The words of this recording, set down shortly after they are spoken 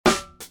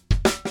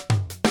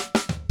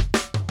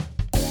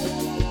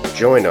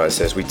Join us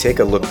as we take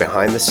a look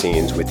behind the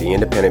scenes with the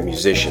independent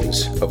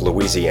musicians of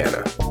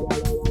Louisiana.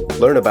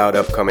 Learn about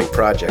upcoming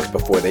projects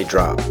before they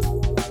drop.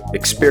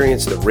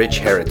 Experience the rich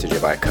heritage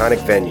of iconic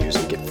venues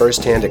and get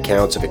first-hand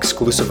accounts of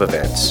exclusive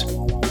events.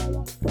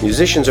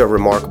 Musicians are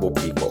remarkable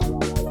people.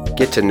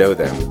 Get to know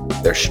them,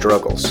 their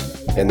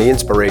struggles, and the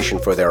inspiration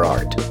for their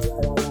art.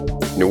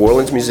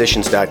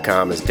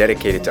 NewOrleansMusicians.com is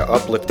dedicated to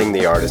uplifting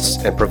the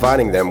artists and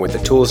providing them with the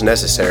tools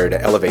necessary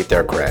to elevate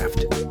their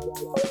craft.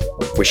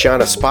 We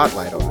shine a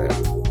spotlight on them,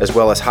 as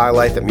well as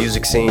highlight the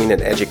music scene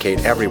and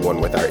educate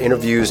everyone with our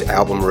interviews,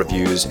 album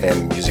reviews,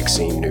 and music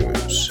scene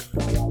news.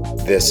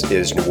 This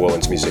is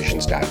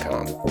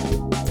NewOrleansMusicians.com.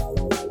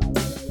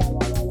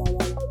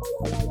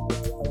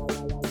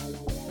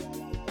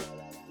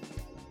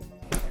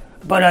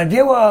 But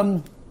they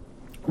were,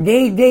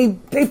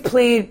 they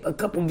played a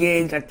couple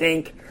gigs, I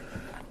think.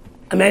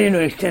 I mean, I didn't know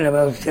the extent of it.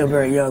 I was still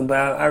very young, but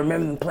I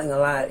remember them playing a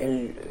lot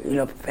in,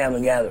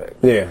 family gatherings.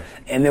 Yeah.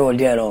 And they were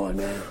dead on,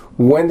 man.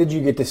 When did you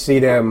get to see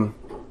them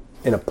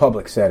in a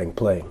public setting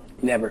play?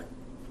 Never.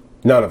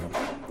 None of them?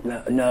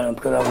 None of them,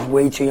 because I was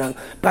way too young.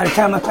 By the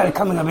time I started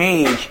coming of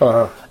age,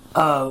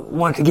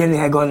 once again, they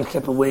had gone in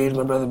separate ways.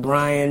 My brother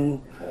Brian.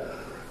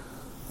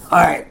 All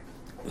right.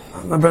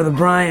 My brother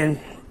Brian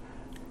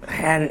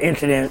had an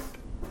incident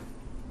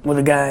with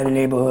a guy in the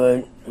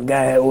neighborhood. The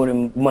guy had owed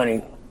him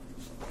money.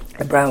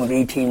 Brian was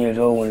 18 years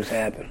old when this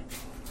happened.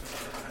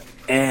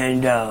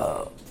 And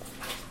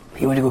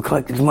he went to go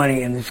collect his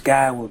money, and this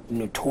guy was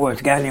notorious.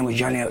 The guy's name was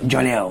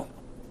Jonell.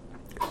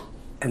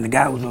 And the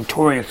guy was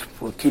notorious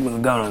for keeping a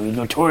gun on him. He was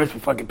notorious for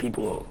fucking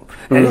people over.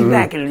 And this is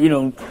back in,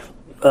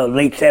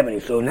 late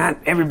 70s, so not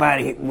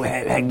everybody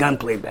had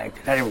gunplay back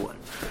then, not everyone.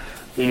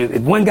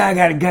 If one guy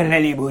got a gun in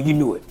that neighborhood, you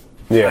knew it.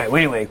 Yeah. All right,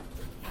 well, anyway,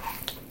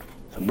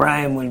 so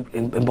Brian went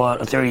and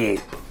bought a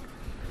 .38.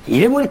 He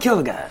didn't want to kill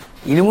the guy.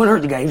 He didn't want to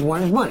hurt the guy. He just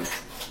wanted his money.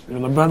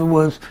 My brother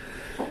was,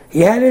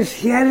 he had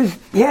his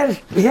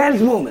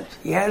moments.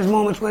 He had his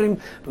moments with him,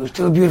 but he was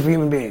still a beautiful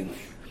human being.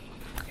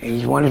 And he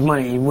just wanted his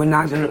money. He went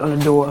and knocked on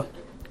the door,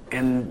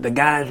 and the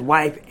guy's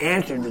wife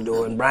answered the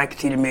door, and Brian could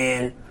see the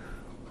man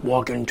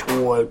walking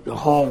toward the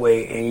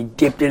hallway, and he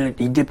dipped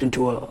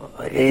into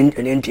an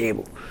end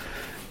table.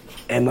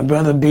 And my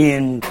brother,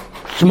 being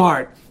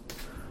smart,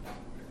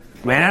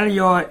 ran out of the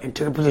yard and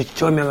took a position,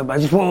 told me, I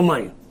just want my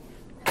money.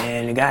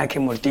 And the guy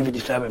came with a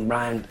 .357, and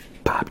Brian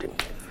popped him.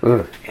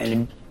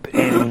 And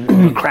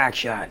a crack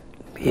shot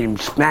hit him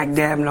smack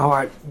dab in the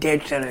heart,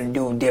 dead center, and the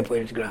dude dipped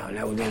with his ground.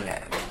 That was in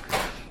that.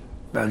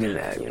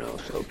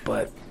 So,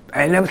 but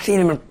I had never seen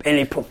him in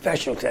a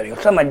professional setting.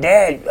 I saw my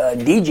dad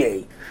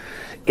DJ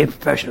in a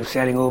professional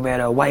setting over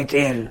at White's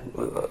Inn,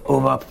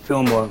 over up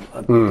Fillmore,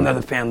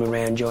 another family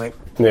ran joint.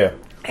 Yeah.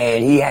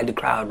 And he had the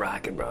crowd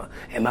rocking, bro.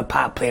 And my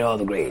pop played all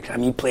the grades. I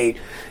mean,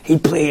 he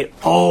played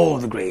all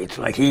the grades.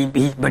 Like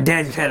my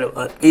dad just had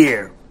an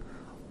ear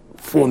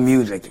for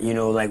music,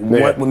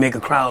 what would make a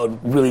crowd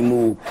really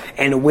move.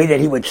 And the way that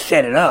he would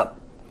set it up,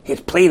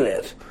 his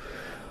playlist,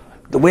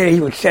 the way that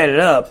he would set it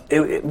up,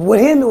 with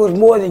him it was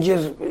more than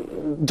just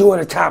doing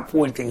a top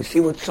 40 thing, see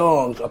what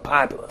songs are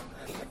popular.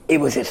 It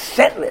was his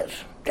set list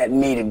that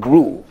made it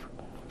groove.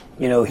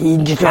 He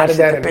just How did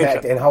that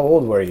impact, and how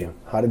old were you?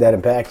 How did that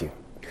impact you?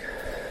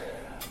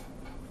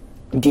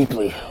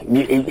 Deeply.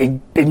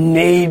 It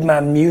made my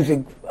music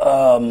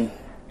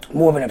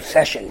more of an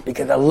obsession,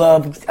 because I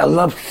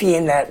love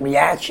seeing that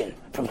reaction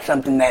from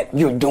something that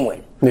you're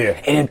doing. Yeah.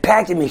 It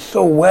impacted me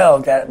so well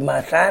that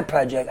my side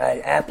project I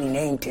aptly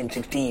named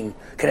 1016,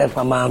 because that's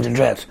my mom's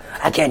address.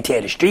 I can't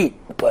tell the street,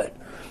 but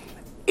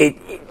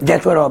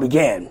that's where it all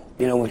began.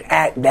 Was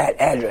at that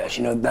address.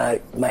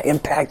 My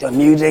impact on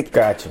music.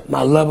 Gotcha.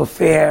 My love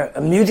affair.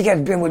 Music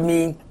has been with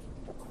me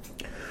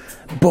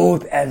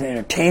both as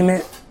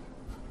entertainment,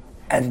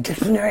 as a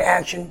disciplinary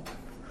action,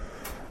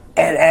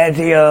 and as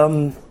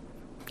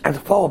a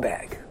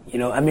fallback.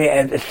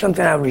 It's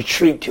something I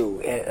retreat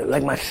to,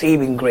 like my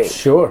saving grace.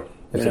 Sure.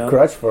 It's a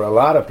crutch for a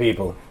lot of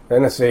people,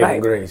 and a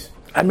saving grace.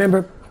 I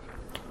remember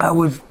I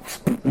was,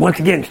 once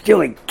again,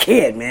 still a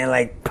kid, man,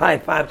 like probably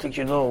 5, 6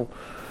 years old.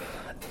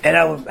 And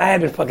I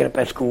had been fucking up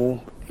at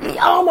school.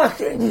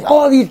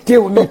 All these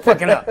deal with me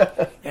fucking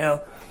up. I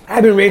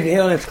had been raised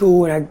hell in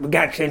school, and I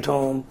got sent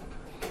home.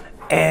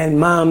 And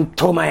Mom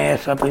tore my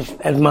ass up,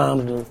 as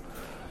moms do.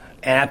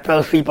 And I fell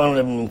asleep on the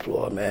living room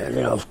floor, man.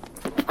 I was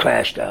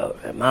crashed out.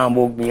 And Mom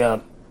woke me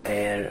up,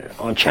 and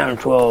on Channel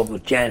 12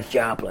 was Janis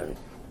Joplin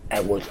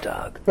at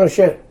Woodstock. Oh,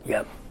 shit.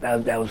 Yep.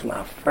 That was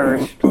my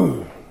first,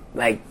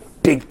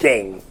 big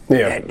thing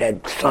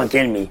that sunk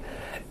in me.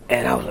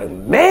 And I was like,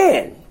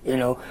 man,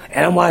 and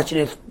I'm watching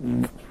this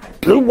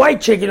little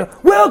white chick,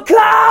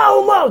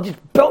 Welcome!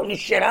 Just belting this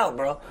shit out,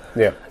 bro.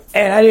 Yeah.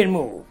 And I didn't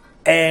move.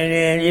 And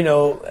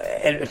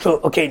then, so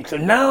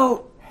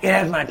now it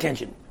has my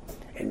attention.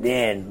 And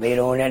then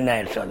later on that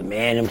night, I saw the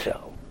man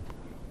himself.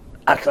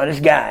 I saw this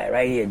guy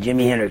right here,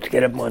 Jimi Hendrix,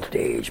 get up on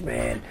stage,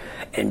 man,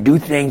 and do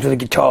things with a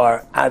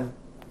guitar I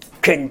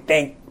couldn't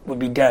think would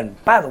be done.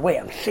 By the way,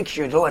 I'm 6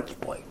 years old at this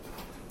point.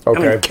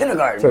 Okay. I mean,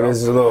 kindergarten. So bro.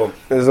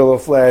 there's a little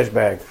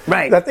flashback.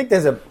 Right. I think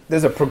there's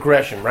a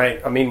progression,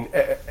 right? I mean,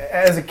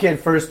 as a kid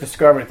first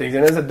discovering things,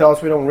 and as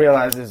adults we don't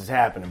realize this is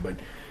happening, but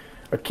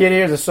a kid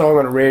hears a song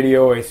on the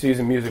radio or he sees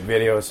a music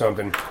video or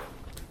something.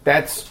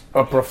 That's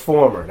a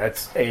performer.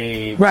 That's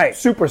a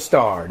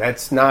superstar.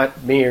 That's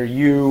not me or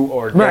you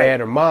or dad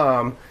or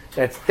mom.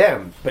 That's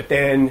them. But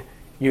then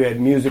you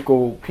had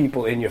musical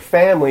people in your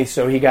family,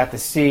 so he got to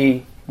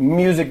see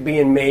music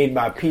being made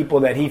by people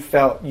that you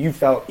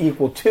felt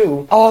equal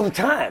to all the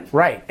time.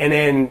 Right. And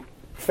then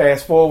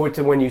fast forward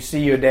to when you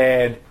see your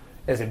dad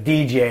as a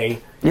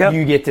DJ,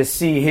 you get to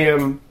see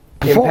him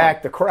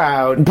impact the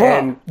crowd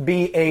and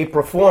be a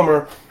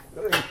performer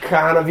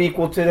kind of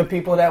equal to the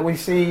people that we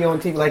see on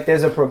TV. Like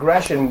there's a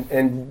progression,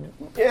 and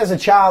as a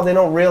child they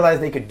don't realize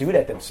they could do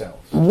that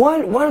themselves.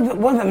 One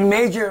of the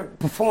major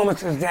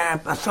performances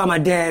that I saw my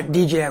dad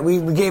DJ at, we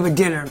gave a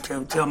dinner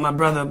to my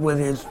brother with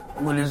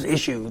his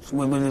issues,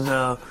 with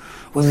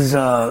his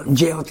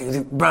jail things.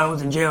 Brown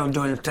was in jail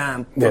during the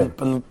time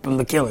from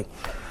the killing.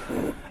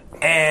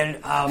 And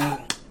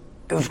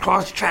it was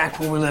across the tracks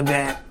where we lived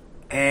at,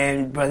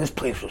 and bro, this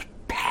place was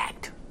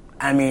packed.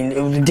 I mean,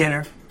 it was a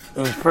dinner. It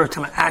was the first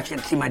time I actually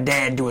had to see my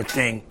dad do a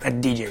thing at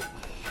the DJ.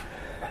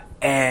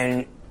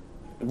 And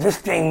this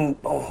thing,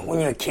 when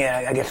you're a kid,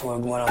 I guess it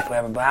was going on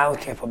forever, but I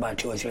was there for about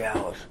 2 or 3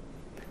 hours.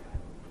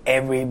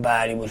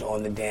 Everybody was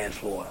on the dance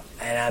floor.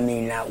 And I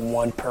mean, not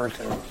one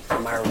person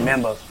I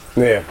remember.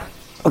 Yeah.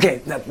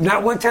 Okay,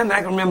 not one time I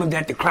can remember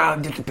that the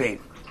crowd dissipated.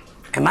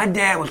 And my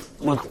dad was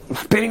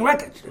spinning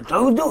records. That's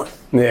all he was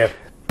doing. Yeah.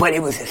 But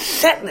it was his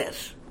set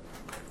list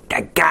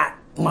that got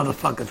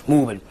motherfuckers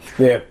moving.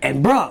 Yeah.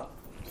 And bro,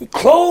 he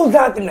closed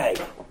out the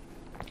night.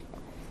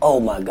 Oh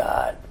my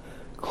God.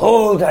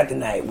 Closed out the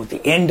night with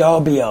the end all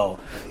be all.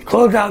 He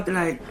closed out the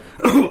night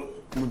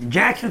with the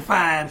Jackson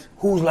 5's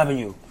Who's Loving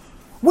You?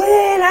 When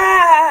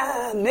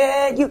I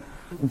Met You.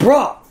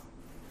 Bro.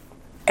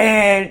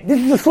 And this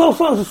is a slow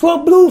song. It's a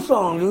slow blues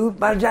song, dude,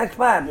 by the Jackson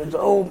 5. It's an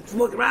old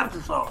Smokey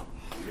Robinson song.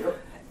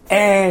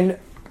 And,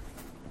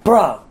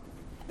 bro,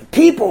 the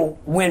people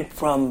went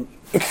from,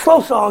 it's a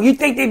slow song, you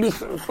think they'd be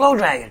slow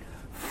dragging.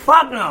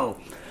 Fuck no.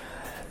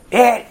 They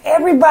had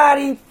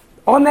everybody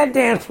on that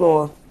dance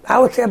floor, I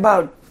would say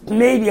about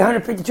maybe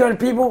 150, 200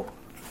 people,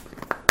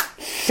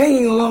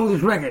 singing along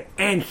this record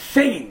and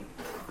singing,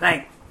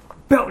 like,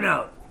 belting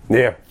out.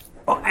 Yeah.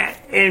 Oh,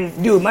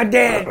 and dude, my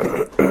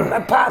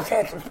pops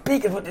had some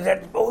speakers with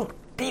that old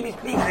PV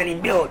speakers that he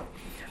built.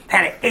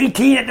 Had an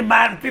 18 at the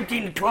bottom,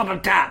 15 to 12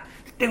 on top.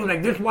 This thing was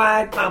like this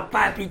wide, about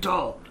 5 feet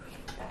tall.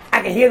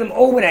 I could hear them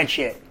over that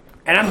shit.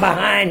 And I'm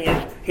behind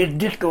his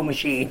disco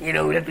machine, you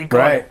know, that's what we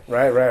call it.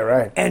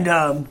 Right. And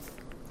if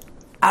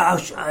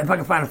I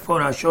can find a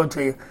photo, I'll show it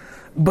to you.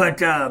 But,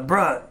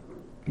 bruh,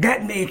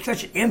 that made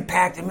such an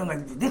impact. And I'm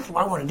like, this is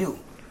what I want to do.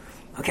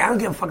 Okay, I don't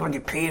give a fuck if I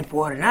get paid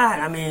for it or not.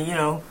 I mean, you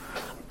know,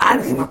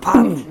 honestly, my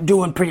pop's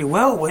doing pretty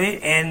well with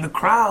it, and the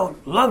crowd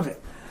loves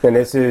it. And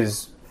this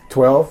is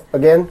 12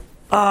 again?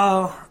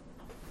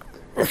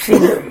 Let's see,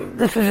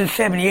 this was in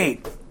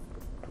 78.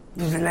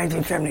 This is in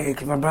 1978,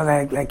 because my brother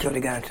had killed a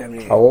guy in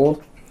 78. How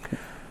old?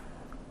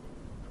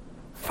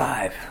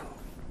 5.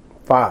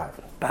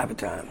 5? 5 at the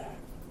time.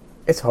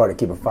 It's hard to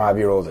keep a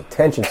 5-year-old's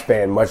attention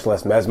span, much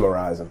less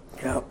mesmerize them.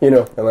 Yeah. You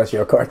know, unless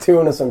you're a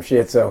cartoon or some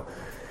shit, so,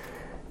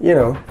 you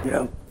know.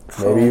 Yeah.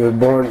 Maybe you were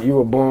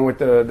born with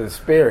the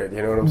spirit,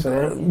 you know what I'm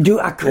saying? Dude,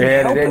 I couldn't help it.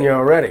 You had it in you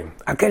already.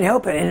 I couldn't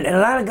help it. And a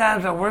lot of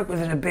guys I work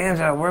with in the bands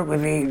that I work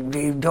with,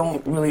 they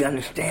don't really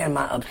understand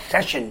my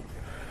obsession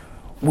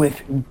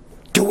with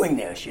doing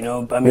this, you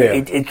know? I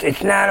mean,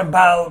 it's not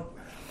about,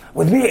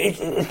 with me,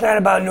 it's not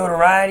about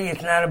notoriety.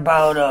 It's not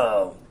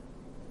about,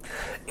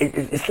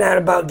 it's not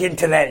about getting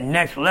to that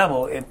next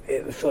level,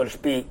 so to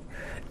speak.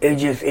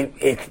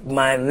 It's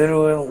my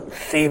literal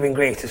saving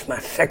grace. It's my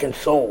second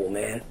soul,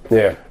 man.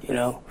 Yeah. You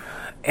know?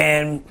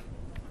 And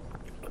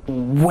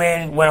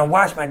when I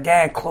watched my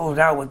dad close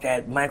out with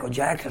that Michael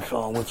Jackson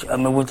song, with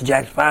the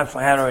Jackson 5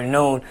 song, I had already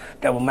known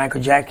that when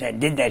Michael Jackson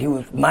had did that, he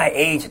was my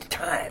age at the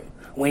time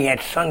when he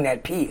had sung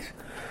that piece.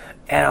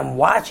 And I'm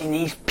watching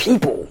these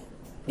people,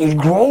 these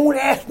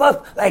grown-ass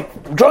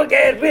like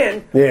drunk-ass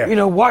men, you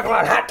know, walking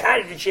around hot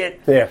toddies and shit.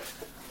 Yeah.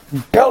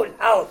 Belting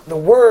out the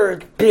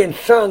words being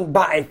sung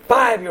by a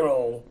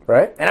 5-year-old.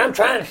 Right. And I'm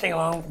trying to sing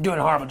along, doing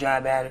a horrible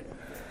job at it.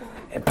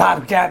 And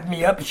Pop tapped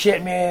me up and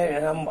shit, man.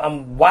 And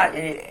I'm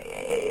watching.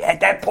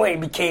 At that point,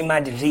 it became my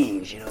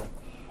disease, you know.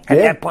 At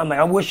that point,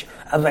 I wish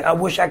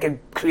I could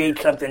create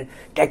something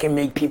that can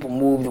make people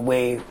move the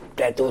way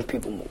that those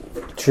people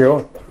move.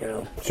 Sure. You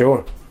know.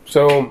 Sure.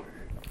 So,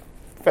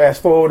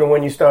 fast forward to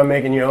when you start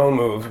making your own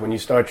moves, when you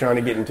start trying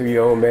to get into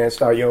your own band,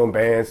 start your own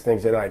bands,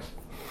 things that like.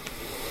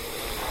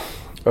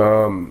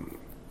 What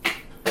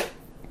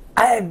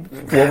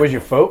was your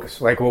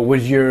focus? Like, what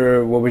was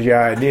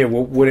your idea?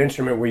 What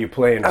instrument were you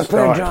playing? I was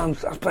playing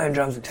drums. I was playing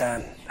drums at the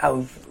time. I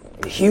was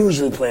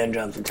hugely playing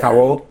drums at the time. How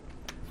old?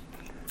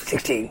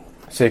 16.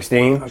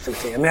 16? I was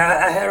 16. I mean,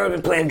 I had already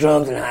been playing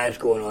drums in high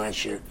school and all that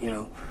shit, you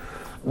know.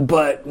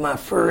 But my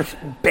first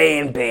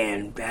band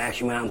that I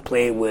actually went out and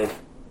played with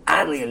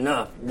oddly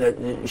enough,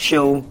 the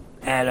show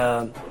at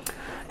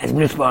the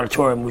Municipal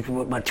Auditorium, which was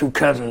with my two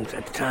cousins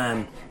at the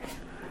time,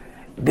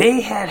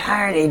 they had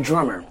hired a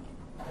drummer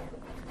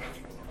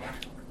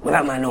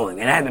without my knowing.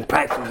 And I had been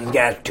practicing with these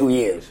guys for 2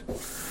 years.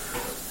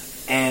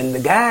 And the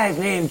guy's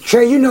name,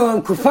 Trey, you know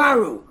him,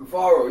 Kufaru.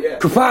 Kufaru, yeah.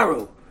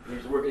 Kufaru. He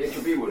used to work at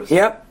HB with us.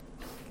 Yep.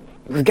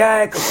 The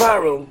guy,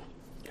 Kufaru,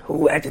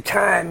 who at the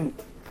time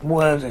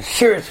was a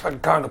serious fucking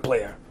conga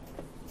player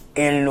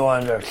in New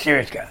Orleans, a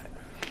serious guy.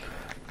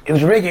 It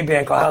was a reggae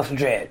band called House of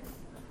Dread.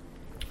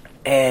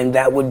 And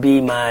that would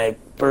be my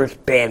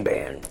first band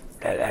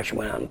that actually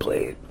went out and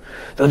played.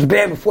 There was a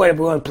band before that,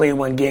 we only played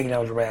one gig, and that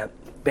was a rap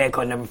band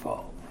called Never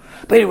Fall.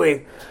 But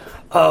anyway,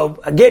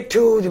 I get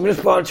to the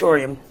Municipal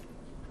Auditorium,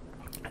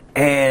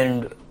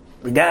 and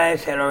the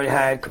guys had already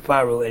hired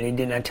Kufaru, and he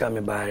did not tell me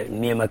about it. And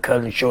me and my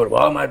cousin showed up,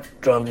 all my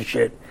drums and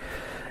shit.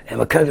 And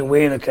my cousin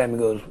Wade looked at me and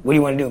goes, "What do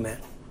you want to do, man?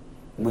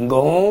 We can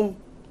go home,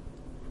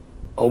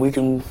 or we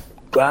can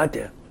go out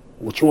there.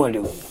 What you want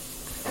to do?"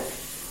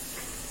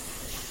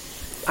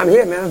 I'm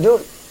here, man, I'll do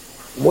it.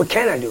 What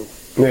can I do?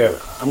 Yeah.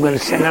 I'm going to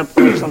set up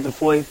something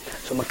for you.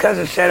 So my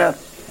cousin set up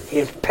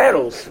his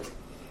pedals,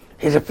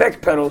 his effects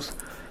pedals,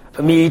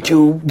 for me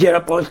to get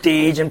up on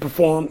stage and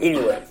perform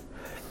anyway.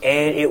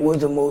 And it was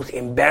the most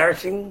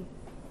embarrassing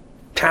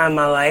time of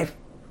my life,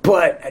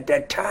 but at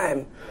that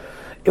time,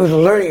 it was a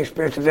learning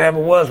experience if there ever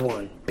was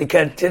one.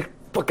 Because this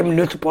fucking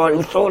municipal, it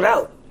was sold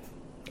out.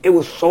 It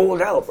was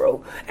sold out,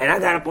 bro. And I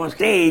got up on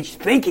stage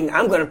thinking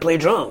I'm going to play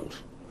drums.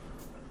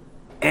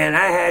 And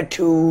I had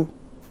to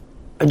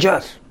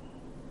adjust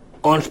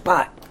on the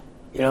spot,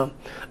 you know.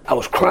 I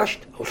was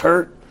crushed, I was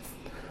hurt,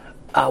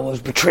 I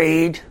was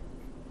betrayed,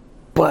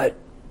 but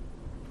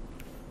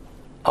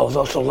I was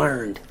also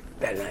learned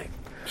that night.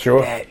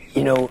 Sure. That,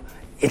 you know,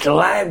 it's a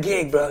live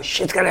gig, bro.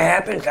 Shit's gonna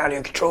happen, it's out of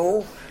your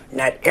control.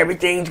 Not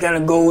everything's gonna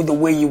go the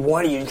way you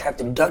want it. You just have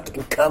to duck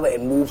and cover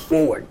and move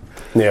forward.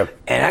 Yeah.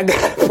 And I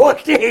got up on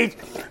stage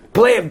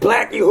playing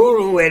Black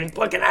Uhuru and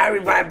fucking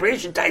Irie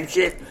Vibration type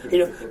shit. You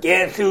know,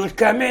 guess who's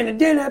coming to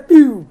dinner?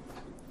 Pew,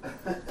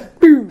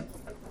 pew,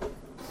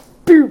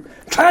 pew.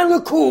 Trying to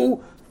look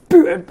cool.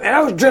 Pew. And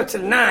I was dressed to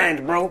the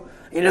nines, bro.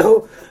 You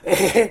know,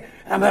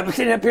 I'm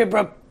sitting up here,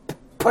 bro,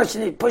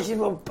 pushing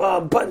little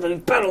buttons on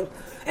these pedals,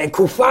 and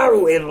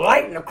Kufaru is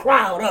lighting the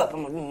crowd up.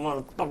 I'm like,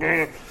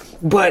 motherfucker.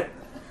 But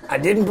I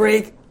didn't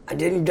break, I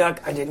didn't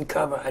duck, I didn't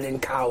cover, I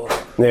didn't cower.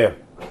 Yeah.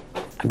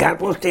 I got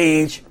up on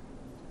stage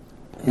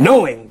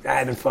knowing I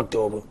had been fucked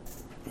over,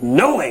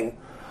 knowing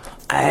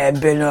I had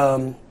been,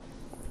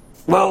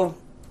 well,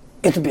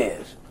 it's a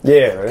biz.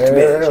 Yeah,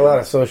 there are a lot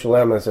of social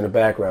elements in the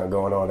background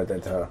going on at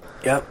that time.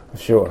 Yep. For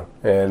sure.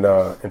 And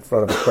in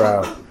front of the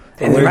crowd.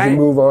 And where right, did you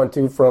move on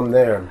to from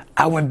there?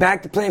 I went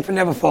back to playing for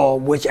Never Fall,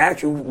 which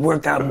actually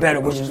worked out better,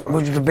 which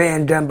is a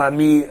band done by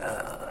me,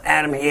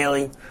 Adam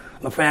Haley,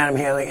 my friend Adam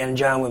Haley, and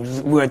John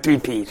Williams. We were a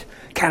three-piece.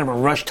 Kind of a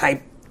Rush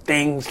type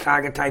thing,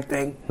 Saga type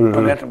thing,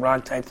 progressive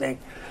rock type thing.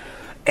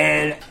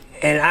 And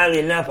oddly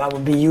enough, I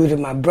would be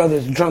using my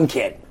brother's drum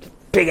kit.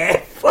 Big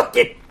ass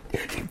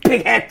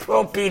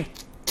 12-piece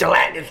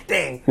gelatinous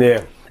thing.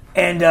 Yeah.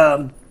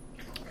 And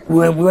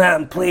we went out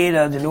and played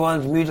the New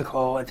Orleans Music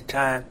Hall at the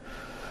time.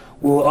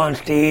 We were on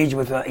stage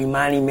with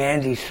Imani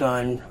Manzi's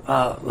son,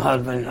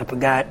 husband, I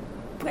forgot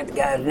the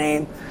guy's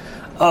name.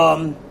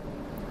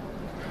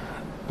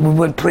 We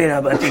went and played,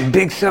 I think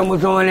Big Son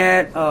was on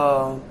that,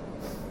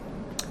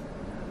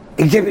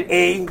 Exhibit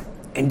A,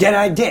 and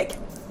Dead-Eye Dick.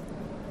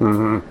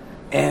 Mm-hmm.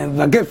 And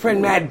my good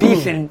friend Matt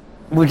Beeson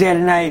was there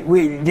tonight.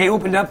 They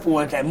opened up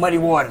for us at Muddy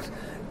Waters.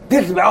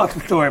 This is an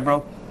awesome story,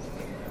 bro.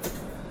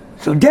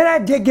 So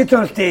Dead-Eye Dick gets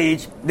on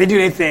stage, they do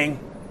their thing,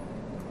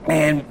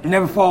 and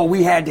Never Fall,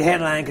 we had the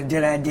headline because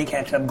Dead-Eye Dick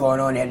had something going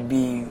on, it had to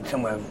be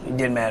somewhere, it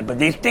didn't matter. But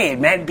they stayed,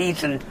 Matt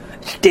Beeson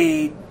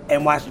stayed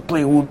and watched the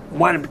play, who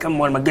wanted to become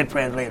one of my good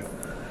friends later.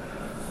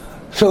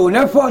 So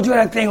Never Fall doing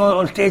that thing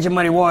on stage at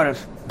Muddy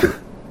Waters.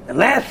 The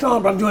last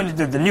song, I'm doing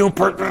the new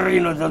purple, you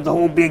know, the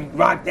whole big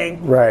rock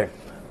thing. Right.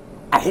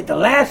 I hit the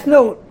last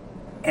note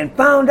and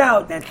found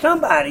out that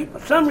somebody, for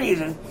some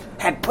reason,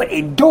 had put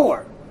a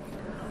door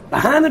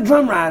behind the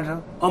drum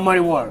riser on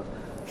Muddy Waters.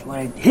 So when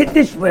I did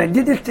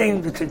this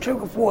thing, the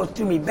centrifugal force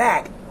threw me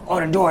back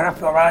on the door, and I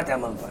fell right out that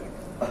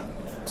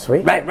motherfucker.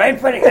 Sweet. Right in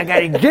front of it. I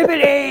got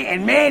Exhibit A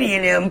and Manny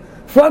and them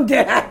from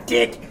Dead-Eye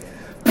Dick,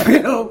 you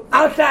know,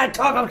 outside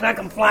talking like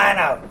I'm flying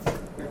out.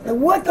 Like,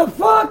 what the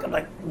fuck? I'm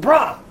like,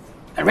 bruh.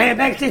 I ran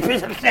backstage,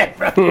 finished the set,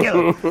 bro.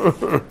 Kill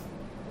him.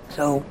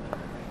 So,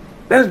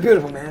 that was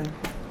beautiful, man.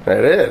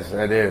 That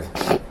is.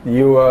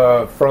 You,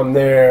 from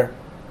there,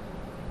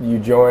 you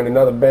joined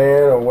another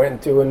band or went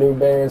into a new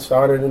band,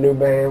 started a new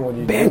band? What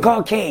did you do? Band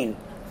called Kane,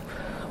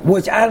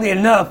 which oddly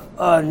enough,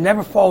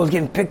 Never Fall was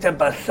getting picked up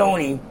by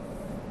Sony.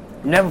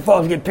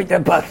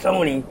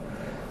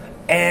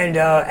 And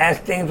as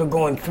things were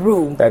going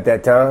through. At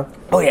that time?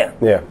 Oh, yeah.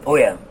 Yeah. Oh,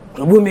 yeah.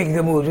 So we were making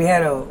good moves. We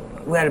had a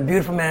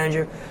beautiful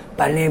manager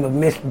by the name of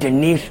Miss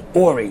Denise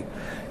Ori.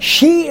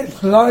 She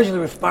is largely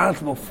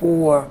responsible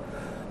for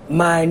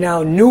my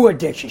now new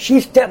addiction.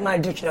 She stepped my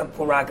addiction up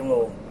for rock and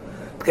roll.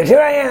 Because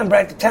here I am,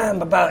 at the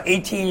time, about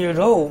 18 years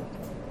old,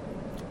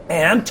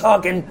 and I'm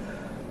talking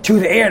to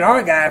the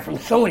A&R guy from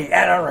Sony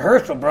at our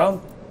rehearsal, bro.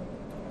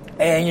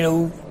 And, you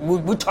know,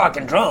 we're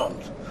talking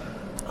drums.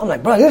 I'm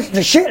like, bro, this is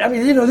the shit. I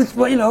mean, you know, this is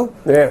what, you know,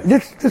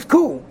 this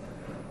cool.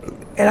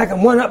 And I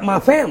can one-up my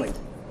family.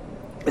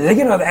 And they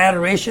get another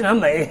adoration. I'm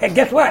like, hey,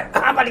 guess what?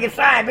 I'm about to get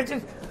signed,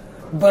 bitches.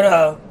 But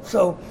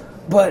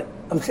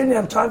I'm sitting there,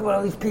 I'm talking about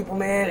all these people,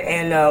 man,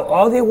 and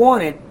all they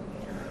wanted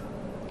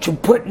to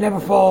put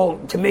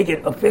Neverfall, to make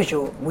it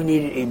official, we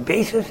needed a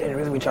bassist and a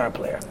rhythm guitar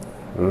player.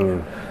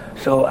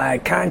 So I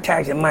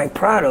contacted Mike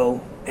Prado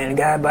and a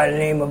guy by the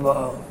name of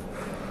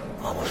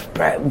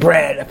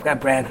Brad. I forgot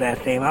Brad's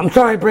last name. I'm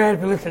sorry, Brad,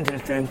 if you listen to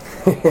this thing.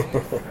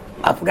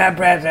 I forgot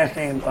Brad's last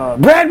name.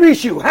 Brad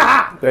Rishu.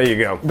 Ha! There you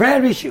go.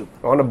 Brad Rishu.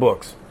 On the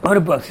books. On the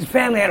books. His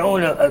family had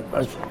owned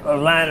a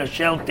line of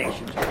shell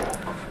stations.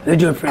 They're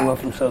doing pretty well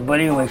for themselves. But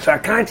anyway, so I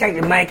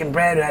contacted Mike and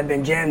Brad, who I'd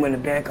been jamming with a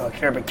band called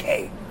Sherbert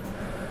K.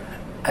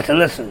 I said,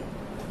 listen,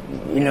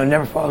 you know,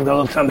 Neverfall's got a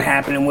little something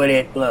happening with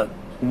it. Look,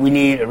 we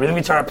need a rhythm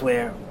guitar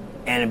player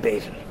and a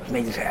bassist. Let's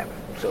make this happen.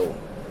 So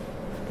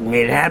we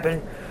made it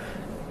happen.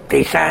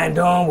 They signed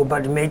on. We're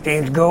about to make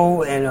things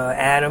go. And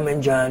Adam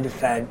and John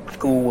decided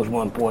school was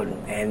more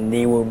important. And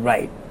they were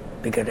right.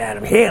 Because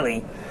Adam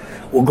Haley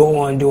will go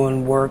on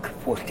doing work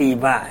for Steve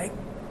Vai.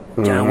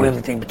 John Williams,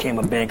 I think, became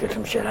a banker or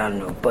some shit. I don't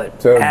know. But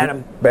so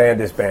Adam... band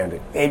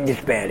disbanded. It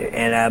disbanded.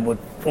 And I would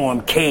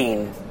form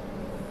Kane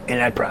in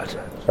that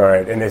process. All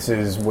right. And this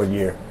is what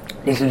year?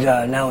 This is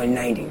now in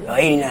 89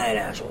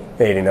 actually.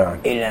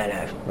 89. 89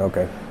 actually.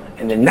 Okay.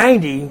 In the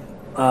 90,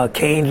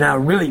 Kane's now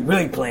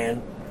really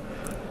playing.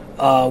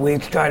 We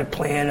had started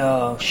playing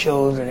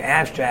shows in the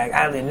Abstract.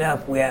 Oddly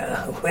enough, we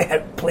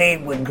had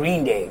played with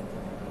Green Day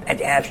at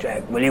the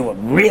Abstract when they were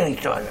really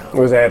starting out.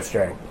 What was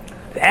Abstract?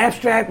 The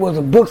Abstract was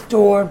a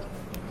bookstore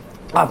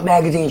off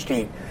Magazine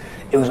Street.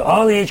 It was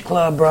all age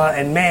club, bro,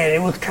 and man,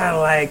 it was kind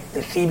of like the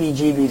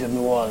CBGBs of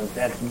New Orleans.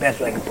 That's the best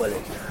way I can put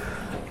it.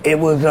 It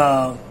was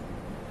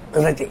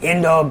like the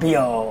end-all,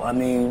 be-all. I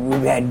mean,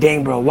 we had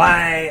Dang Bro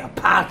White,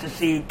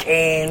 Apostasy,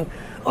 Kane,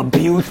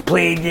 Abuse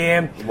played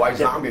there. White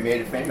Zombie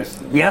made it famous.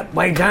 Yep,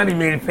 White Zombie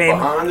made it famous.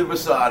 Behind the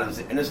facade is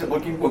an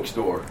innocent-looking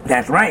bookstore.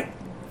 That's right.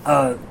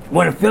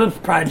 One of Phillips'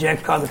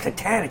 projects called The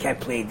Satanic had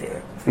played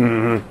there.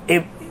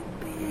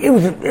 It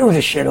was a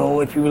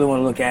shithole if you really want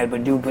to look at it,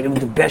 but it was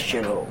the best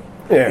shithole.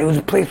 Yeah. It was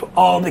a place where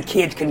all the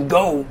kids can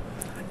go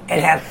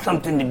and have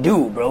something to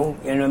do, bro.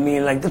 You know what I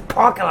mean? Like this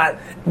parking lot,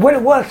 what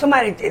it was,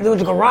 there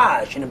was a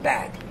garage in the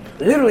back.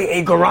 Literally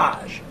a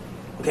garage.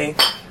 Okay?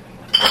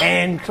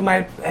 And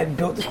somebody had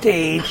built the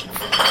stage.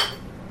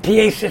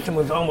 PA system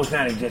was almost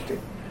non-existent.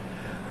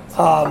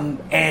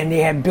 And they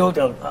had built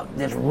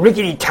this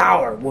rickety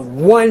tower with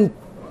one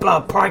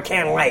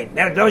Parcan light.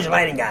 That was your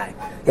lighting guy.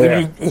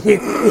 Yeah.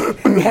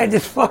 He had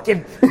this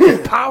fucking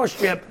power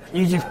strip.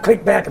 You just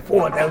click back and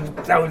forth.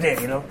 That was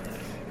it, you know?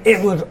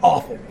 It was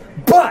awful.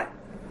 But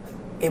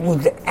it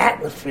was the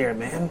atmosphere,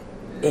 man.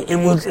 It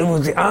was the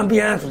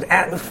ambiance, it was the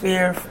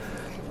atmosphere.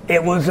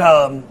 It was,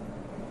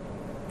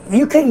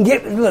 you couldn't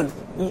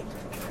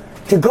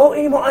to go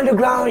any more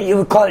underground, you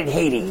would call it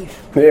Hades.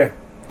 Yeah.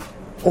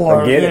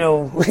 Or, you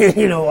know,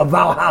 a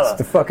Valhalla. It's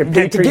the fucking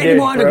petri dish, to get any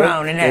more bro.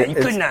 underground than that, you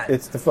could not.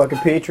 It's the fucking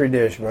petri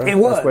dish, man. It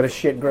was. That's where the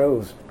shit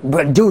grows.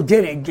 But dude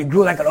did it. It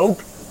grew like an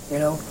oak, you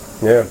know.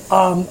 Yeah.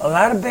 A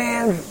lot of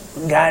bands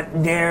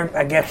got there,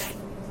 I guess,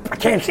 I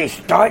can't say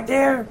start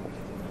there,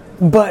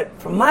 but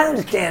from my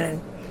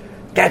understanding,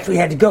 that's where you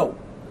had to go,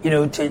 you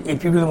know,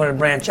 if you really want to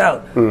branch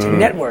out, to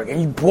network.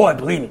 And you, boy,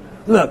 believe me,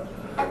 look,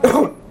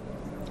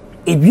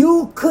 if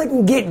you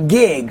couldn't get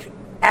gigs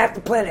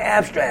after playing the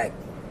Abstract,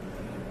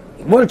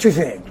 one of two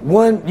things.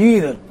 One, you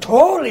either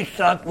totally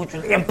sucked, which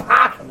was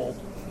impossible,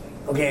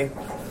 okay,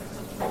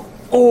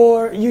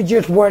 or you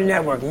just weren't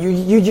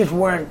networking. You just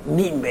weren't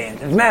meeting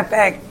bands. As a matter of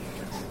fact,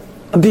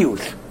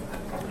 Abuse.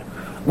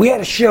 We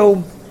had a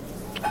show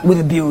with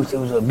Abuse. It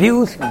was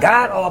Abuse,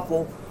 God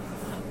Awful,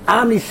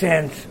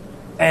 Omnisense,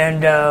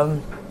 and I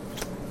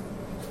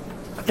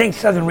think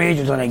Southern Rage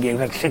was on that gig. It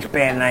was like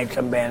 6-band night,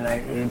 7-band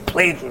night. And the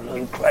place was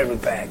incredibly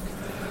packed.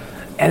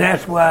 And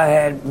that's where I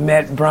had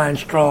met Brian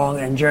Strong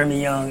and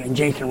Jeremy Young and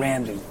Jason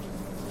Ramsey.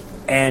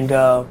 And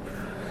for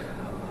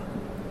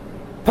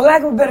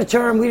lack of a better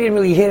term, we didn't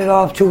really hit it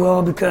off too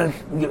well because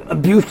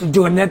Abuse was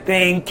doing that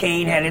thing.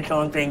 Kane had its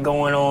own thing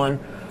going on.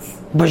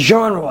 But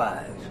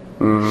genre-wise.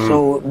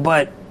 So,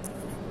 but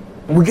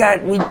we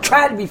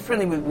tried to be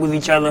friendly with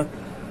each other,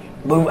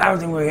 but I don't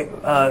think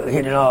we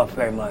hit it off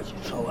very much.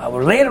 So I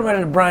was later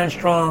running to Brian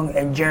Strong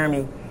and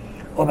Jeremy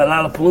over at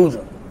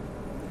Lollapalooza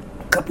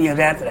a couple years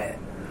after that.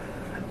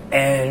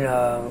 And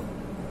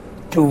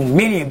through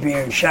many a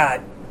beer and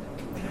shot,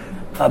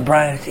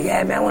 Brian said,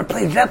 yeah, man, I want to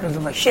play Zeppelins.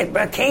 I'm like, shit,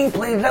 bro, Kane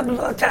plays Zeppelins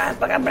all the time.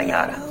 Fuck, I bring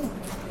y'all down.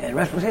 And the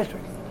rest was history.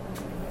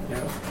 You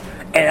know?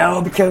 And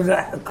all because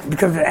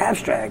of the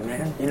Abstract,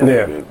 man. You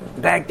know,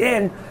 back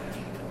then,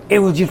 it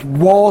was just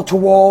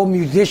wall-to-wall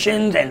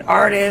musicians and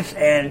artists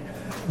and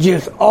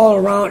just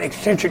all-around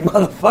eccentric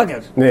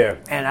motherfuckers. Yeah.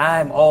 And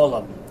I'm all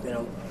of them, you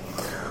know.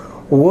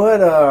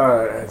 What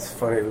it's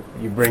funny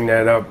you bring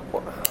that up.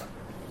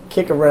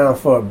 Kick around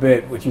for a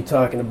bit what you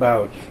talking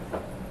about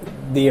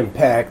the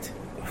impact,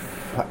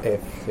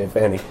 if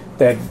any,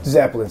 that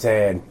Zeppelin's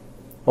had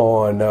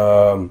on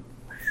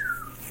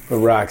the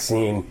rock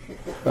scene.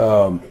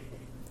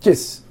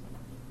 Just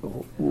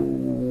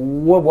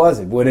what was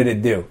it? What did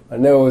it do? I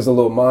know it was a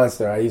little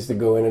monster. I used to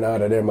go in and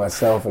out of there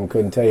myself and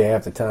couldn't tell you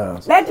half the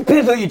times. That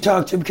depends on who you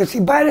talk to, because see,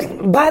 by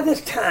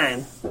this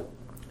time,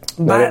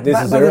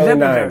 This is the early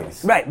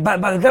 90s. Right, by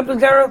the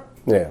Zeppelin's era,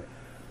 Yeah.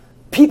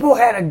 people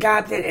had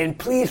adopted, and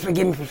please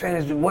forgive me for saying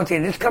this once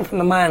again, this comes from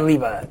the mind of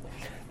Levi.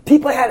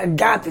 People had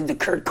adopted the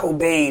Kurt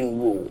Cobain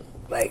rule.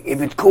 Like,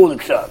 if it's cool,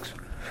 it sucks.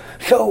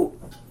 So,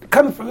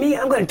 coming from me,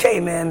 I'm going to tell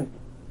you, man,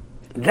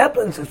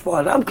 Zeppelin's, as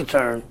far as I'm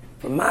concerned,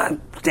 from my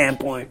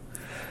standpoint,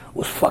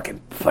 was fucking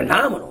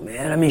phenomenal,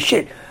 man. I mean,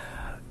 shit.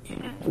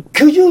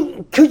 Could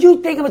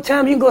you think of a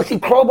time you can go see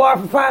Crowbar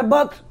for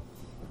 $5?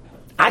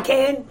 I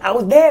can. I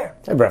was there.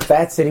 Hey, bro,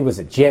 Fat City was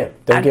a gem.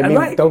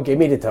 Don't get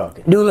me to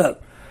talking. Dude,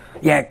 look.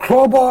 You had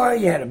Crowbar,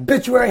 you had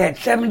Obituary, you had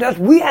Seven Dust.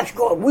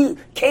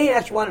 Kane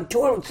actually wanted to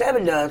tour with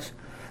Seven Dust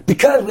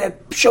because we had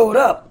showed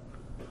up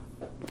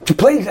to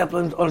play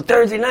Zeppelin on a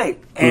Thursday night.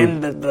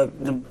 And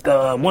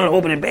the one of the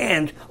opening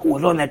bands who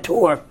was on that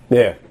tour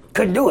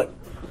couldn't do it.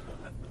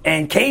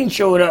 And Kane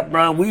showed up,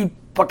 bro. We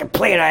fucking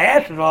played our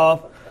asses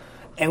off,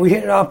 and we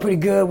hit it off pretty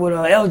good with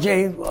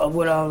LJ,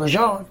 with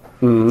LeJean.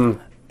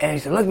 Mm-hmm. And he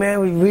said, look,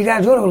 man, we got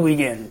to do it on the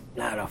weekend.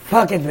 Not a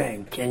fucking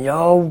thing. Can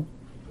y'all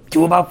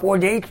do about 4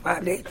 dates,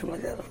 5 dates,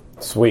 something like that?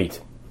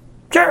 Sweet.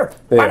 Sure.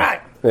 Yeah. Why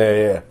not?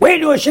 Yeah. We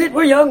ain't doing shit.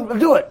 We're young.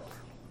 Let's do it.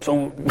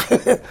 So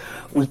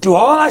we threw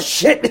all our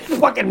shit in this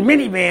fucking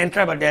minivan,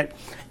 sorry about that,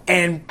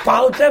 and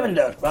followed Seven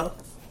Dust, bro.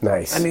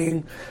 Nice. I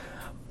mean,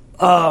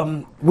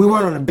 we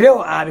weren't on the bill,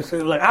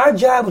 obviously. Like, our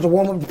job was to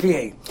warm up the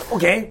PA.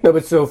 Okay. No,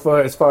 but so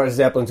far as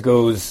Zeppelin's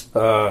goes,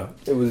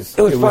 it was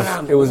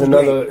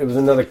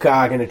another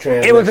cog in the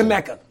transmission. It was a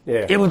mecca.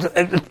 Yeah. It was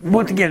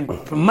once again,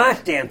 from my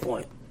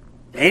standpoint.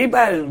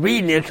 Anybody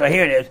reading this or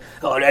hearing this,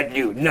 oh, that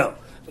dude, no.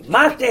 From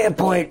my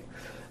standpoint,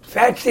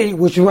 Fat City,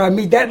 which is where I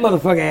meet that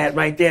motherfucker at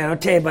right there. I'll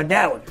tell you about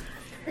that one.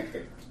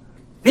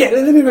 Yeah,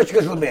 let me rush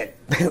you just a little bit.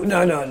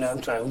 No,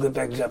 I'm sorry. We'll get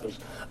back to Zeppelins.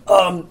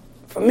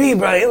 For me,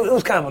 bro, it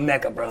was kind of a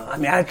mecca, bro. I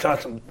mean, I saw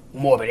some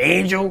Morbid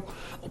Angel,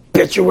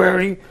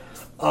 Obituary.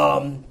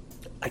 I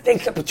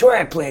think Sepultura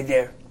had played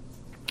there.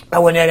 I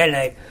went there that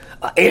night.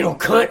 Anal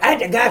Cunt. I had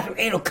the guys from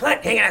Anal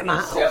Cunt hanging out at my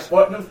house. Seth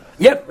Putnam?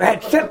 Yep, I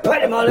had Seth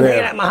Putnam all them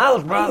hanging out at my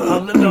house, bro. I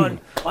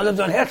lived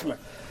on Hesmer.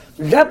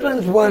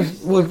 Zeppelins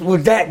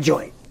was that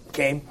joint,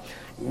 okay?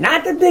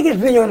 Not the biggest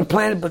venue on the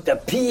planet, but the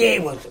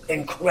PA was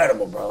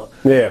incredible, bro.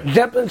 Yeah.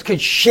 Zeppelins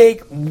could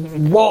shake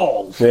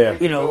walls. Yeah.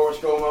 You know. Norris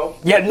Como?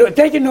 Yeah, no,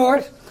 thank you,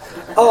 Norris.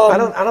 I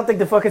don't think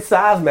the fucking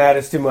size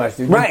matters too much,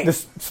 dude. Right. The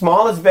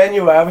smallest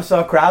venue I ever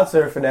saw crowd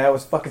surfing at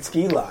was fucking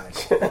Ski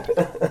Lodge.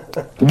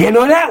 Get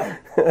on that one.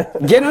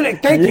 Get on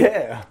that. Thank you.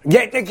 Yeah.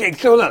 Thank you.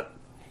 So look.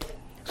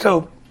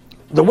 So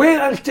the way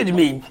I understood to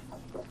me,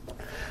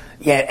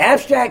 you had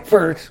Abstract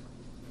first.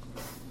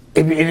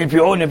 If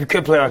you're old enough, you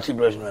could play RC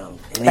Blues around.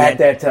 At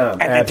that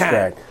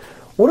time.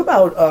 What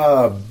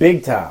about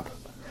Big Top?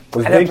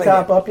 Was Big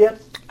Top up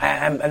yet?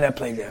 I never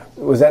played there.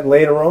 Was that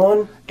later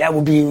on?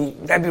 That'd be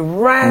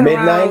right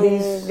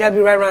mid-90s? That'd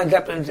be right around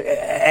Zeppelin's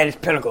at its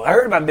pinnacle. I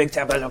heard about Big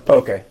Top. I never played.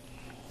 Okay.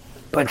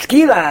 But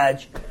Ski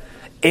Lodge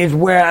is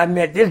where I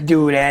met this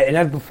dude at, and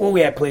that's before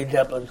we had played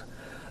Zeppelins.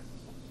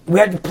 We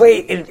had to play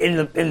in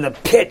the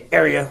pit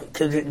area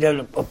because there's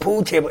a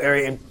pool table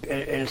area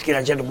in Ski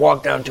Lodge. You had to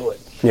walk down to it.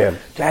 Yeah.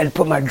 So I had to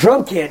put my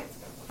drum kit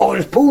on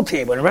this pool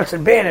table, and the rest of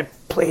the band had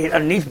played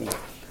underneath me.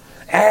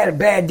 I had a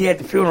bad day at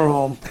the funeral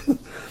home.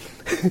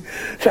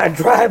 So I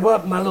drive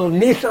up my little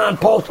Nissan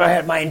Pulsar. I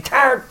had my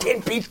entire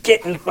 10-piece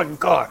kit in the fucking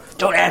car.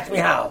 Don't ask me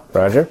how.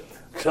 Roger.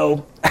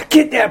 So I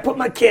get there, I put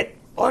my kit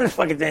on this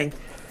fucking thing,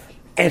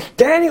 and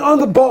standing on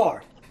the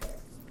bar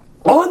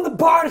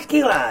of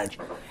Ski Lodge,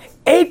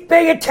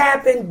 8-finger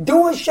tapping,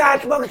 doing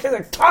shots, smoking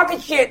cigarettes, talking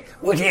shit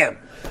with him.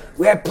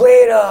 We had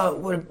played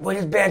with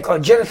his band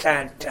called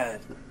Genocide at the time.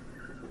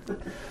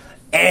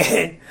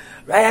 And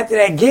right after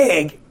that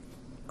gig,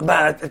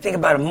 I think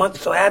about a month or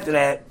so after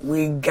that,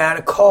 we got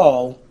a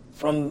call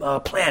from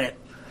Planet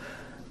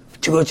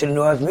to go to the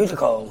North Music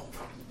Hall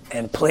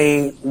and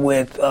play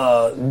with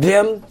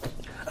them,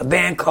 a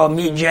band called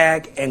Meat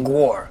Jack, and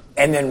Gwar,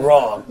 and then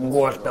Raw.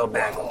 Gwar spelled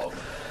backwards.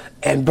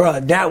 And bro,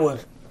 that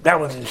was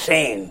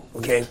insane.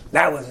 Okay,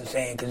 that was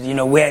insane because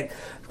we had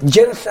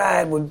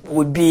Genocide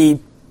would be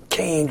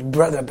Kane's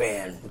brother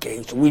band.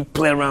 Okay, so we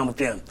play around with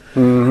them,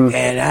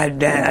 and I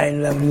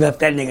ain't left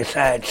that nigga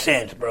side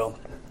since, bro.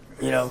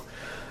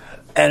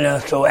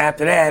 And so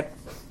after that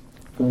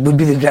would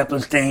be the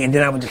Zeppelins thing, and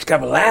then I would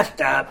discover Last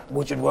Stop,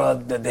 which is where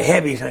the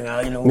heavies hung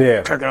out.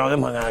 Kirk and all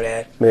them hung out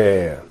at.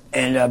 Yeah.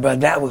 And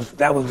but that was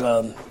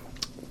a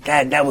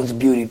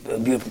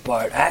beautiful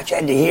part. I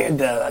actually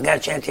had I got a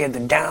chance to hear the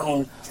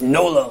Down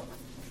Nola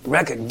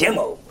record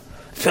demo.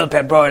 Philip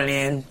had brought it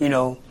in,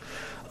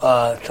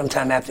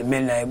 sometime after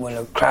midnight when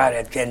the crowd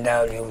had thinned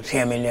out, and it was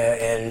him in there,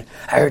 and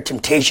I heard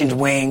Temptations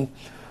Wing,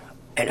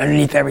 and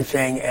Underneath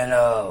Everything, and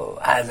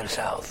Eyes of the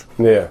South.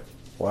 Yeah.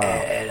 Wow.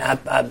 And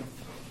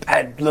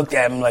I looked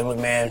at him like, look,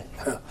 man,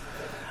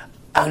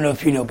 I don't know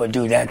if you know, but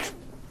dude, that's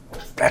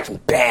some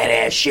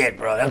badass shit,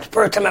 bro. That's the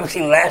first time I've ever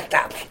seen Last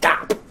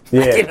Stop.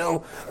 Yeah. You know,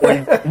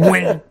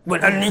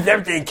 when Underneath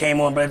Everything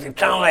came on, but it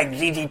sounded like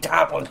ZZ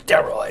Top on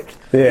steroids.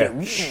 Yeah.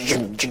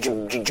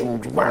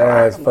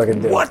 That's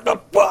fucking dope. What the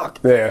fuck?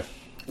 Yeah.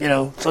 You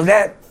know, so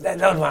that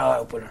was my eye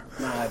opener.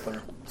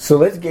 So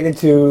let's get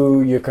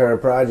into your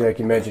current project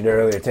you mentioned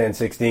earlier,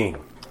 1016.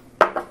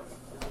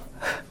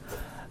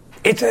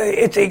 It's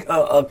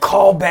a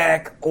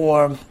callback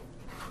or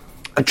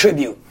a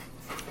tribute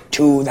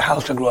to the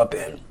house I grew up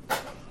in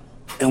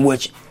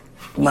which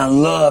my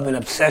love and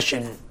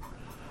obsession.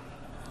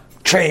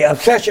 Trey,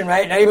 obsession,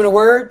 right? Not even a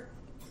word?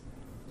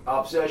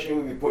 Obsession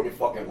would be putting it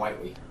fucking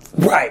lightly.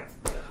 Right.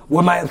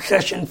 Where my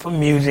obsession for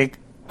music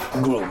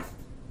grew.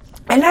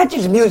 And not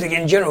just music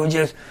in general,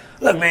 just,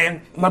 look,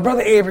 man, my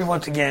brother Avery,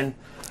 once again,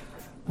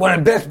 one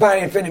of the best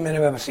body and fitting men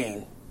I've ever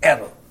seen,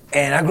 ever.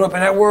 And I grew up in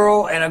that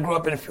world, and I grew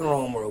up in the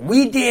funeral home world.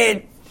 We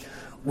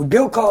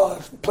built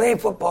cars,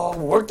 played football,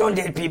 worked on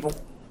dead people,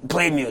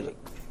 played music.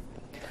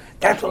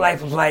 That's what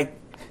life was like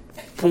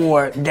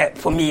for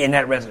me in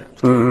that residence.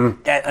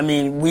 Mm-hmm. That, I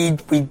mean, we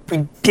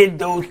did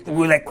those, we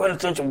were like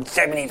quintessential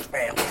 70s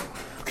family,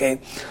 okay?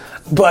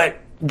 But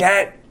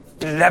that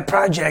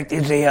project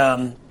is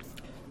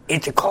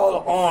it's a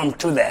call to arms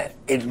to that.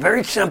 It's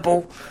very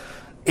simple.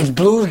 It's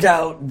bluesed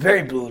out,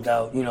 very bluesed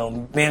out, you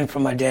know, mainly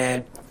from my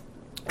dad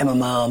and my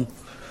mom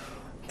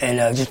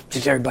and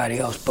just everybody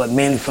else, but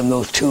mainly from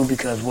those two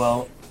because,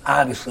 well,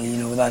 obviously, you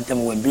know, without them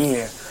I wouldn't be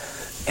here.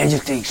 And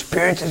just the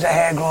experiences I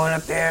had growing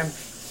up there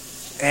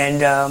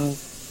and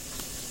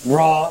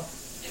raw,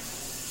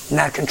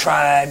 not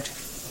contrived,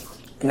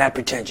 not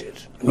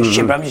pretentious. I mean,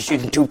 shit, but I'm just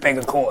using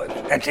 2-finger chords.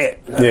 That's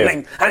it.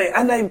 Yeah.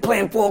 I'm not even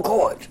playing 4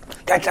 chords.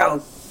 That's how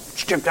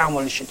stripped down I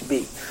want this shit to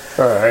be.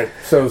 All right.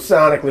 So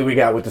sonically, we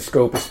got what the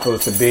scope is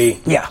supposed to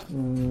be. Yeah.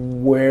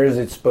 Where is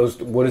it supposed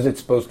to? What is it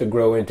supposed to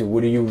grow into?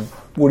 What do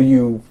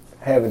you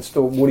have in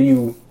store?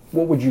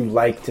 What would you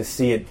like to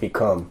see it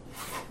become?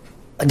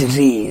 A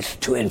disease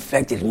to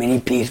infect as many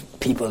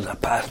people as I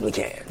possibly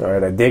can. All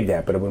right, I dig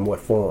that, but in what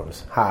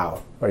forms?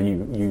 How? Are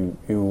you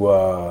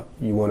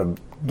want to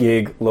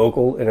gig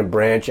local and then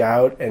branch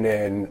out, and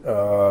then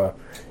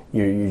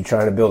you're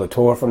trying to build a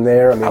tour from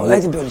there? I mean, I would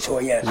like to build a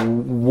tour, yes.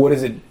 What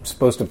is it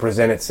supposed to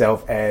present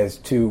itself as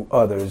to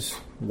others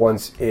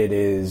once it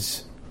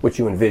is what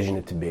you envision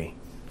it to be?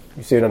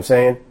 You see what I'm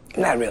saying?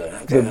 Not really.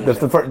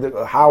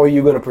 How are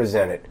you going to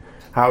present it?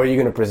 How are you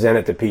going to present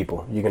it to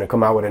people? You're going to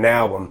come out with an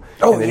album,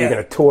 and then you're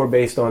going to tour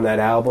based on that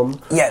album?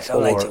 Yes, I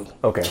would like to.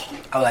 Okay.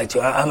 I would like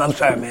to. I'm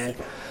sorry, man.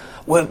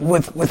 With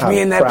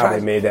me in that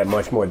probably made that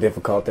much more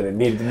difficult than it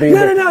needed to be.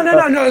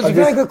 No. It's a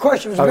very good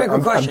question.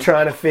 I'm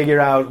trying to figure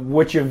out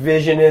what your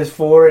vision is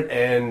for it,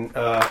 and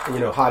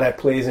how that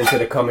plays into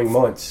the coming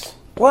months.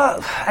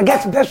 Well, I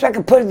guess the best way I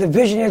can put it, the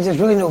vision is there's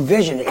really no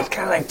vision. It's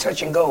kind of like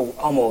touch and go,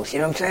 almost. You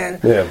know what I'm saying?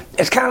 Yeah.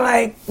 It's kind of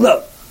like,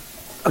 look,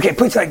 okay,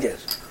 put it like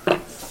this.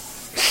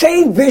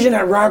 Same vision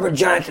that Robert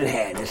Johnson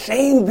had, the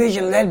same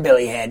vision Lead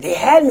Belly had. They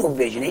had no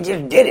vision. They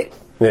just did it.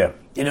 Yeah.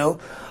 You know?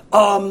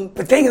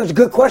 But thing, it was a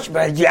good question,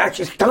 but you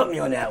actually stumped me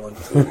on that one.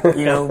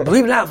 You know,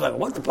 believe it or not, I was like,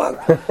 what the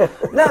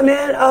fuck? Nah,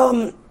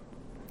 man,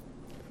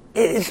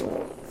 it's,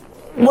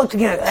 once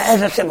again,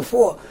 as I said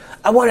before,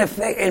 I want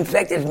to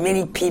infect as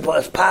many people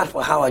as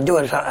possible. How I do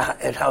it is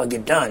how I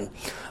get done.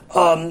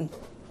 But,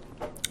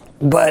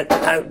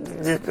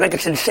 like I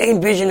said, the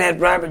same vision that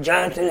Robert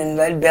Johnson and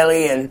Lead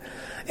Belly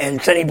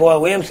and Sonny Boy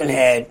Williamson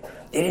had,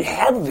 they didn't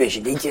have a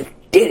vision. They just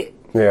did it.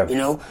 Yeah. You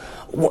know?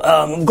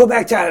 Go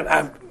back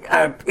to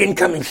our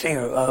incoming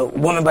singer, a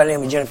woman by the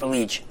name of Jennifer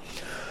Leach.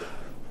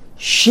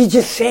 She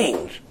just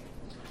sings,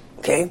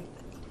 okay?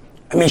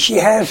 I mean, she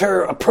has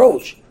her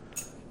approach,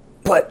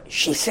 but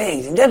she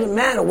sings. It doesn't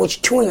matter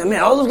which tune I'm in.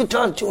 All those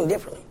guitars tune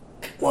differently.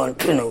 Well,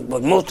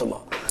 but most of them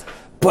are.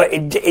 But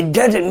it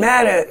doesn't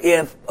matter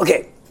if,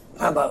 okay,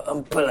 how about,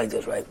 I'm put it like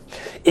this, right?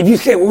 If you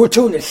say, well, we're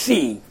tuned to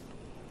C,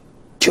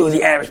 to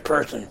the average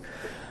person,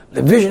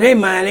 the vision they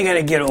mind, they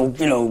gotta get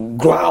on,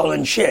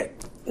 growling shit.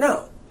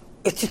 No,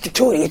 it's just the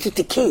tuning, it's just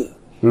the key,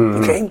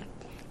 okay?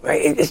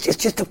 Right? It's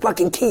just the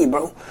fucking key,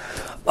 bro.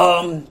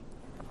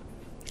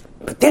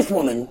 But this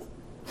woman,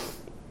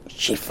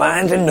 she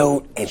finds a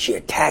note and she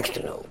attacks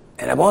the note.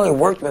 And I've only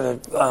worked with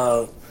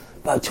her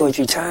about 2 or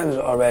 3 times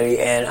already,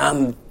 and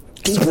I'm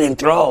deeply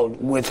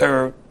enthralled with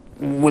her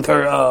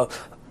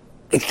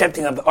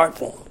accepting of the art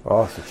form.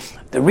 Awesome.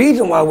 The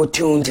reason why we're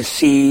tuned to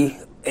C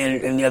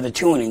and the other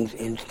tunings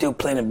and still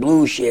playing the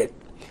blues shit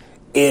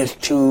is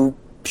to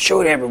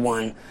show to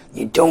everyone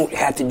you don't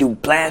have to do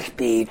blast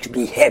speed to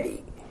be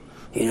heavy,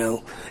 you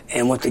know.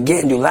 And once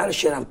again, a lot of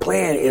shit I'm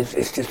playing is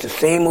just the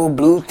same old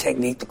blues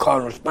technique, the call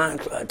and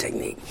response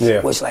technique.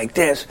 Yeah. Which like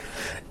this,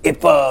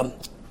 if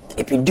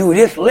you do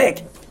this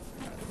lick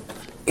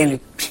in the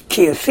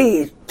key of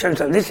C, it turns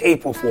out this is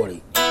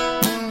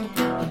 8/440.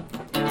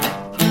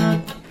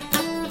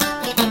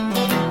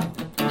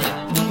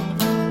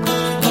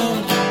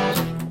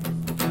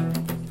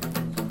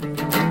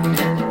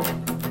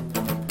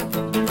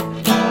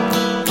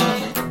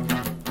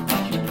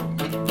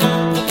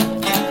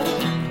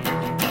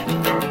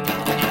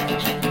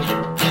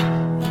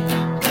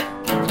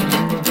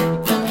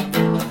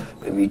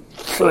 you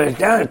slow this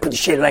down and put the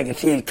shit like and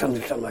see it comes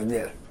to something like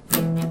this.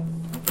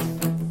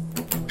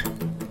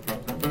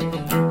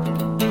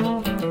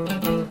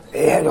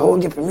 It had a whole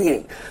different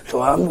meaning. So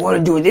what I'm going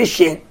to do with this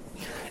shit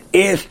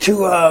is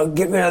to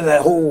get rid of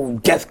that whole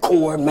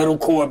deathcore,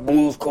 metalcore,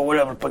 bluescore,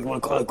 whatever the fuck you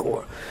want to call it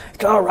core.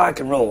 It's all rock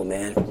and roll,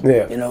 man.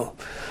 Yeah. You know?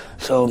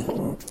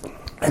 So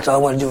that's all I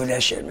want to do with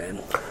that shit, man.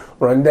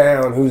 Run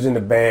down who's in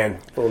the band,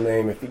 full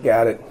name if you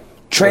got it.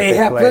 Trey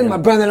Heflin, my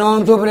brother in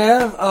arms over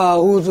there,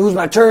 who's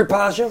my turd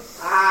posture.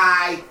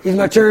 Hi. He's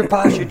my turd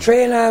posture.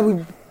 Trey and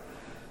I,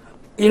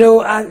 you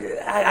know,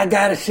 I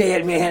gotta say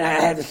it, man. I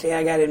had to say,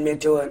 I gotta admit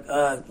to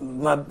it.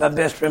 My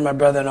best friend, my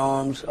brother in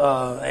arms.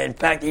 In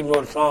fact, he even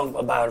wrote a song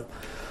about him.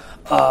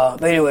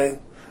 But anyway,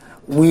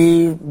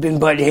 we've been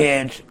butting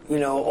heads, you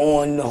know,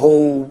 on the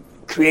whole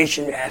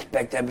creation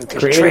aspect of it.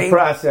 Creative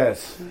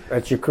process.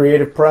 That's your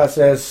creative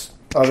process.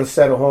 Other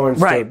set of horns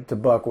to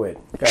buck with.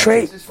 Gotcha.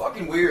 Trey, This is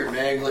fucking weird,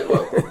 man. Like,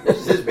 look, this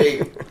is his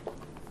baby.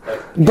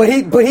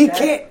 Like, but he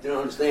can't. You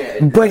don't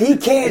understand. But he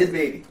can't. His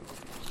baby.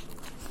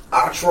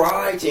 I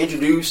try to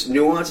introduce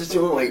nuances to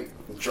him, like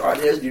try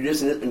this, do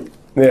this, and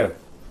Yeah.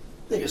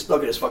 I think it's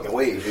stuck in his fucking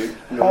ways, dude.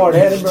 You know,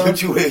 Hard-headed, bro.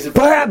 two ways.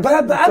 But I've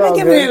been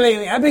giving it in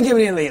lately. I've been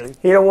giving it in lately.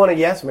 He don't want a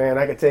yes man,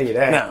 I can tell you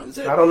that.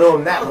 No. I don't know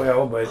him that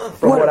well, but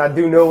from what I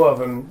do know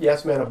of him,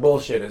 yes men are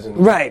bullshitters, and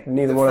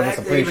neither one of us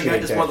The fact they even got appreciate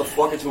this that.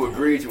 motherfucker to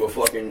agree to a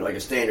fucking like a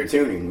standard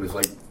tuning was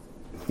like,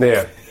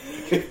 Yeah.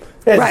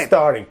 That's Right. a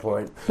starting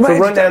point. So Right.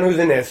 run down who's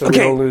in there so we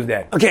don't lose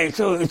that. Okay,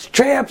 so it's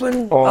Trey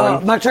Heflin,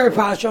 On. my turd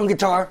posture on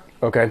guitar.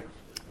 Okay.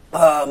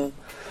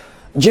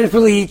 Jennifer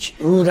Leach,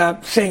 who's our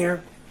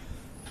singer,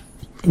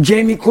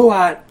 Jamie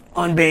Cluat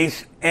on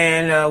bass,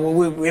 and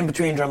we're in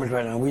between drummers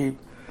right now.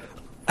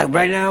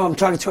 Right now I'm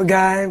talking to a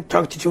guy,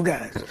 talking to two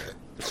guys.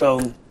 So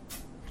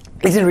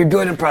it's in the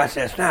rebuilding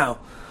process now.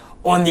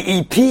 On the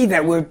EP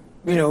that we're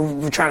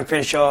trying to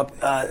finish off,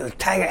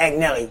 Tiger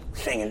Agnelli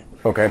singing.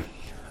 Okay.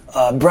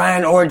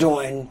 Brian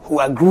Ordoin, who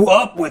I grew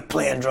up with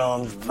playing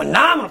drums,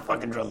 phenomenal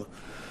fucking drummer.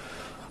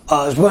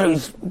 He's one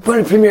of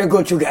the premier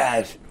go-to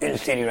guys in the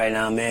city right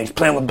now, man. He's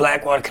playing with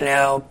Blackwater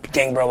Canal,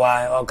 Gangbro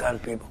Y, all kinds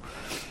of people.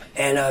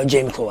 And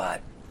Jamie Cluat.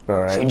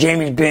 All right. So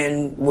Jamie's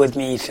been with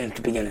me since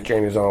the beginning.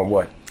 Jamie's on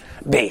what?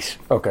 Bass.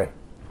 Okay.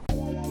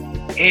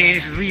 Hey,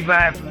 this is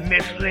Levi from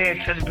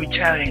Misled, Southern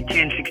Brutality in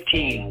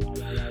 1016.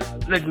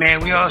 Look, man,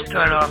 we all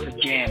start off as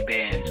jam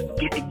bands.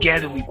 Get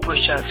together, we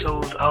push our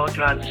souls all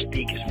throughout the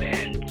speakers,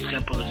 man.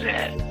 Simple as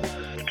that.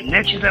 The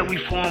connections that we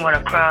form with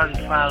our crowds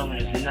and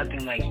following is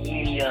nothing like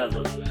any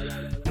other.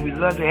 We'd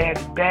love to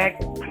have you back.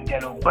 Click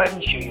that old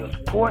button, show your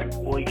support,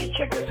 or you can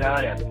check us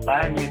out at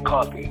Buy Me a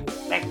Coffee.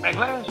 Black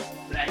Lives?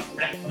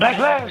 Black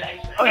Lives?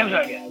 Okay, I'm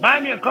sorry. Buy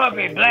Me a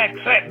Coffee,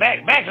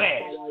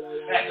 backslash.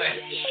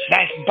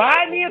 That's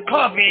Buy Me a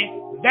Coffee,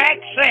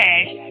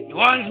 / New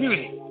Orleans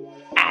Music.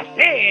 I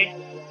said,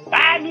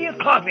 Buy Me a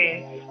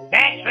Coffee,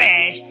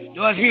 /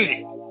 New Orleans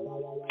Music.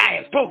 I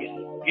have spoken.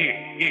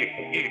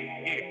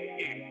 Yeah.